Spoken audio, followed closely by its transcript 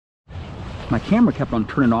My camera kept on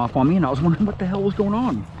turning off on me, and I was wondering what the hell was going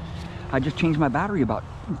on. I just changed my battery about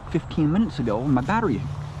 15 minutes ago, and my battery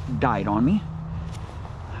died on me.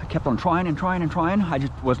 I kept on trying and trying and trying. I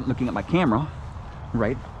just wasn't looking at my camera,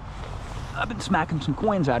 right? I've been smacking some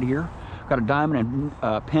coins out of here. Got a diamond and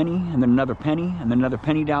a penny, and then another penny, and then another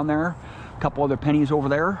penny down there. A couple other pennies over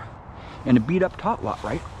there, and a beat up top lot,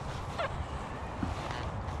 right?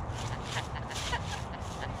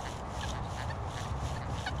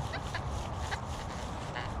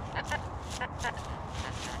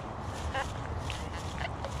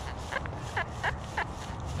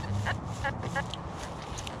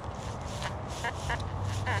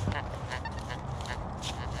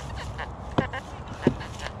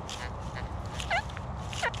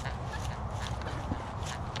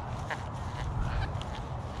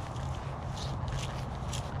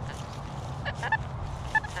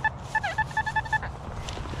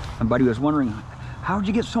 My buddy was wondering, how'd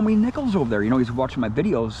you get so many nickels over there? You know, he's watching my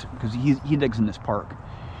videos because he digs in this park.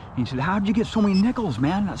 And he said, how'd you get so many nickels,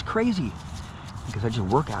 man? That's crazy. Because I just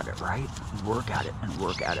work at it, right? Work at it and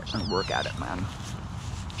work at it and work at it, man.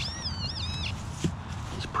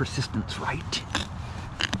 It's persistence, right?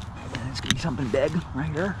 And it's gonna be something big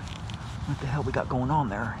right here. What the hell we got going on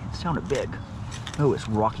there? It sounded big. Oh, it's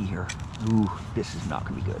rocky here. Ooh, this is not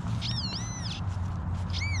gonna be good.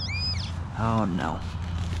 Oh no.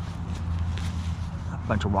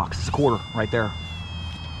 Bunch of rocks. It's a quarter right there.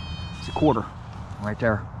 It's a quarter right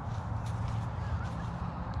there.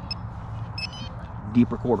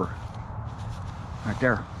 Deeper quarter right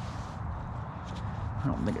there. I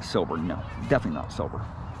don't think it's silver. No, definitely not silver.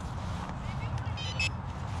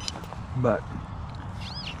 But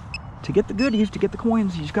to get the goodies, to get the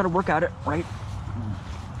coins, you just got to work at it, right?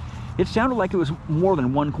 It sounded like it was more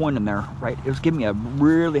than one coin in there, right? It was giving me a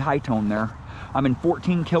really high tone there. I'm in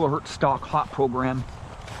 14 kilohertz stock hot program,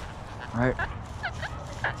 right?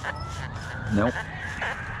 Nope,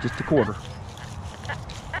 just a quarter.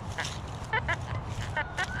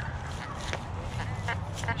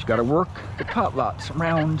 Just got to work the top lots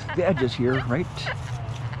around the edges here, right?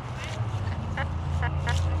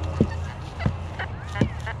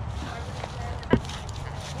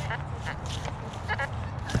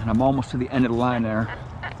 And I'm almost to the end of the line there.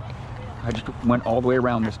 I just went all the way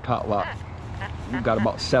around this top lot. We've got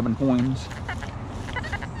about 7 coins.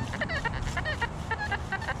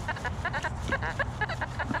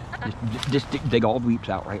 Just dig all the weeps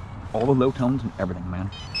out, right? All the low tones and everything,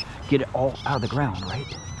 man. Get it all out of the ground,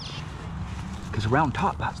 right? Because around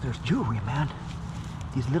top lots, there's jewelry, man.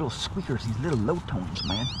 These little squeakers, these little low tones,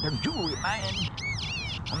 man. They're jewelry, man.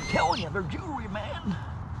 I'm telling you, they're jewelry, man.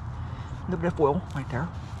 Look at that foil right there.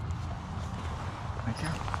 Right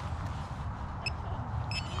there.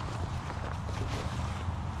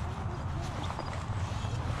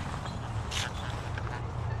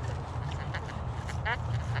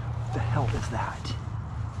 What the hell is that?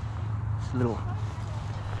 It's a little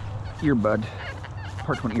earbud,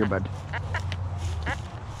 parchment earbud.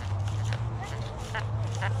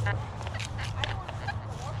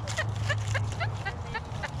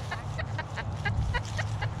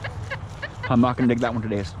 I'm not going to dig that one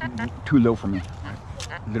today. It's too low for me.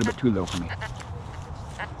 A little bit too low for me.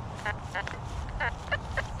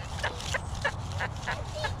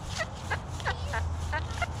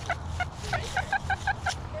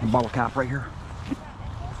 A bottle cap right here.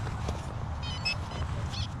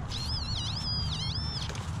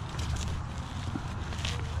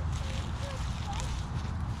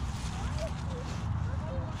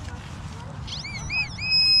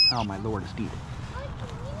 Oh my lord, it's deep.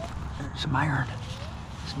 There's some iron,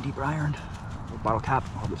 some deeper iron. A bottle cap.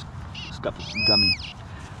 All this stuff is gummy.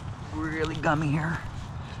 Really gummy here.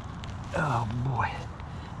 Oh boy.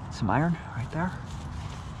 Some iron right there.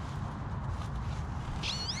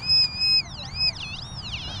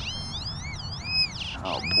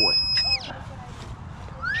 Oh boy.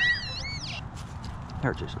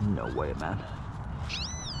 There's just no way, man.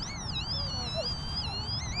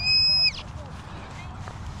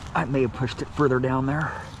 I may have pushed it further down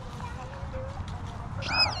there.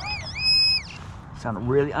 Sounded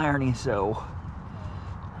really irony, so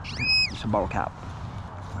just a bottle cap.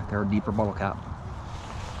 Right there, a deeper bottle cap.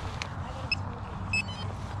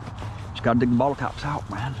 Just gotta dig the bottle caps out,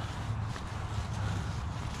 man.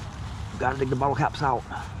 Gotta dig the bottle caps out.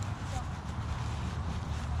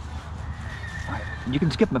 Right. You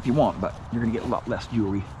can skip them if you want, but you're gonna get a lot less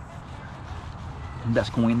jewelry.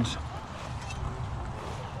 Less coins.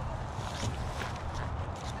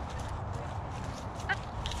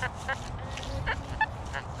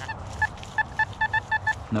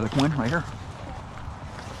 Another coin right here.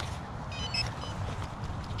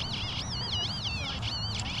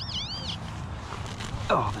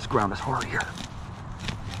 Oh, this ground is hard here.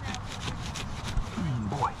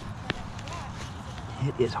 Boy,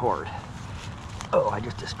 it is hard. Oh, I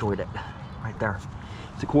just destroyed it right there.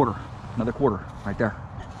 It's a quarter, another quarter right there.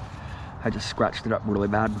 I just scratched it up really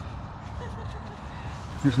bad.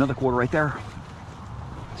 There's another quarter right there.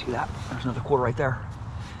 See that? There's another quarter right there.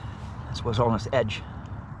 This was on this edge.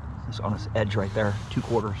 This on this edge right there. 2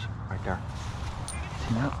 quarters right there.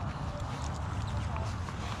 See that?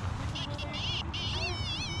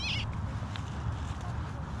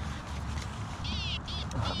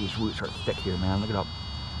 Oh, these roots are thick here, man. Look at how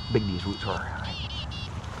big these roots are.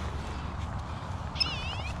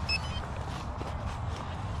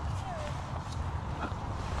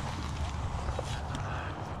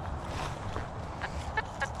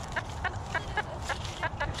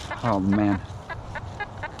 Oh man,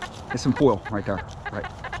 it's some foil right there, right?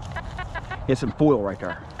 It's some foil right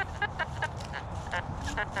there.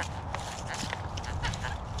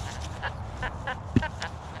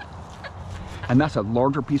 And that's a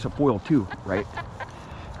larger piece of foil too, right?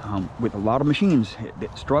 With a lot of machines,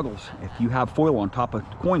 it struggles. If you have foil on top of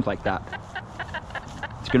coins like that,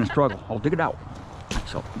 it's gonna struggle. I'll dig it out.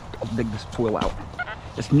 So I'll dig this foil out.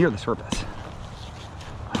 It's near the surface.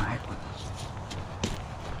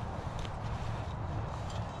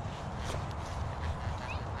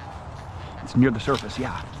 It's near the surface,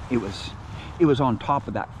 yeah. It was on top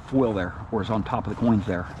of that foil there, or it's on top of the coins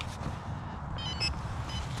there.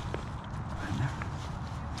 Right there.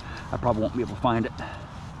 I probably won't be able to find it.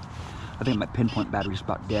 I think my pinpoint battery's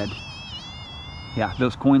about dead. Yeah,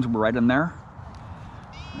 those coins were right in there.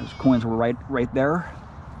 Those coins were right there.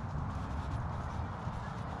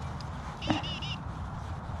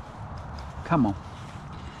 Come on.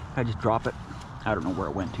 I just drop it. I don't know where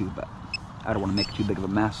it went to, but I don't want to make too big of a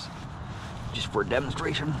mess. Just for a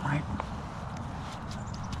demonstration, right?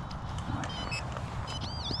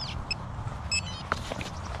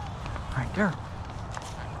 Right there.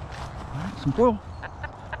 All right, some foil.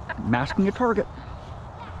 Masking a target.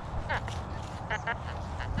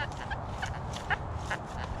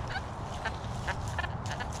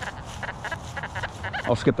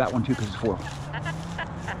 I'll skip that one too because it's foil.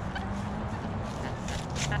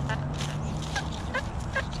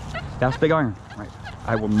 That's big iron, right?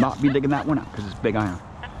 I will not be digging that one out because it's big iron.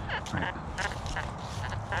 Right.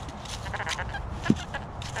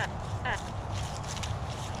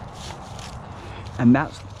 And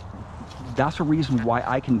that's a reason why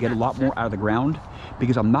I can get a lot more out of the ground,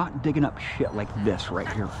 because I'm not digging up shit like this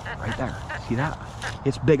right here, right there. See that?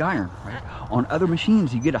 It's big iron, right? On other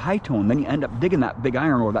machines, you get a high tone, then you end up digging that big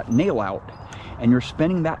iron or that nail out, and you're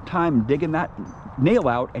spending that time digging that nail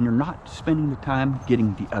out, and you're not spending the time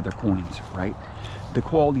getting the other coins, right? The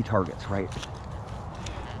quality targets, right?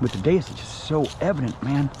 With the Deus, it's just so evident,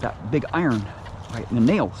 man, that big iron, right? And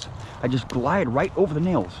the nails, I just glide right over the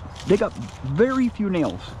nails, dig up very few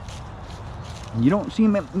nails. You don't see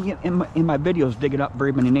me in my videos digging up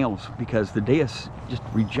very many nails because the Deus just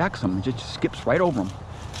rejects them. It just skips right over them,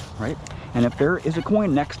 right? And if there is a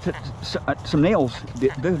coin next to some nails,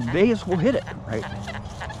 the Deus will hit it, right?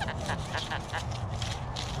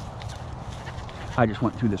 I just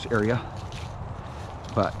went through this area,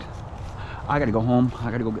 but I gotta go home.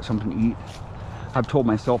 I gotta go get something to eat. I've told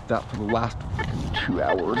myself that for the last 2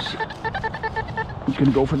 hours. I'm just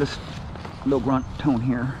gonna go for this low grunt tone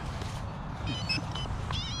here.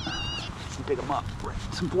 Dig them up, right?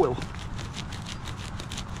 Some foil.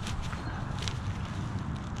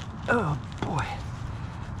 Oh boy,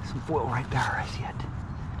 some foil right there. I see it.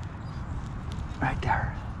 Right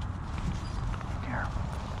there. There.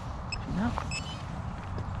 See that?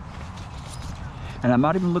 And I'm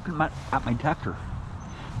not even looking at my detector.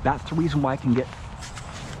 That's the reason why I can get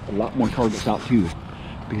a lot more targets out too,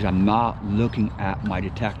 because I'm not looking at my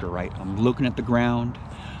detector, right? I'm looking at the ground.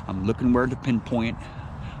 I'm looking where to pinpoint.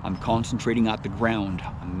 I'm concentrating at the ground.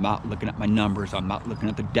 I'm not looking at my numbers. I'm not looking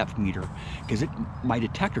at the depth meter, because my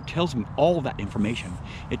detector tells me all that information.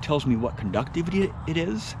 It tells me what conductivity it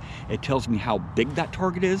is. It tells me how big that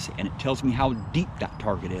target is, and it tells me how deep that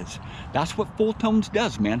target is. That's what full tones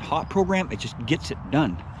does, man. Hot program, it just gets it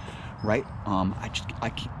done, right?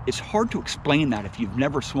 It's hard to explain that if you've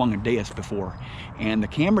never swung a Deus before, and the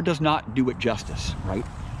camera does not do it justice, right?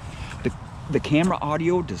 The camera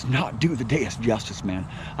audio does not do the Deus justice, man.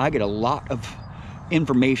 I get a lot of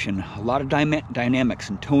information, a lot of dynamics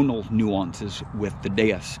and tonal nuances with the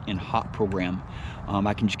Deus in hot program.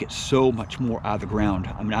 I can just get so much more out of the ground.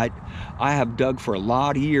 I mean, I have dug for a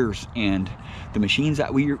lot of years, and the machines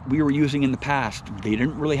that we were using in the past, they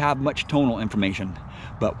didn't really have much tonal information.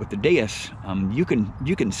 But with the Deus, you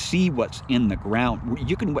can see what's in the ground.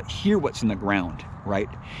 You can hear what's in the ground. right?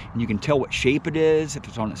 And you can tell what shape it is, if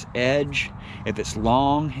it's on its edge, if it's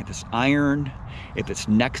long, if it's iron, if it's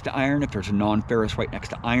next to iron, if there's a non-ferrous right next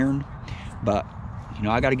to iron. But, you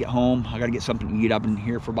know, I got to get home. I got to get something to eat. I've been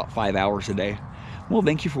here for about 5 hours a day. Well,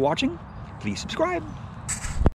 thank you for watching. Please subscribe.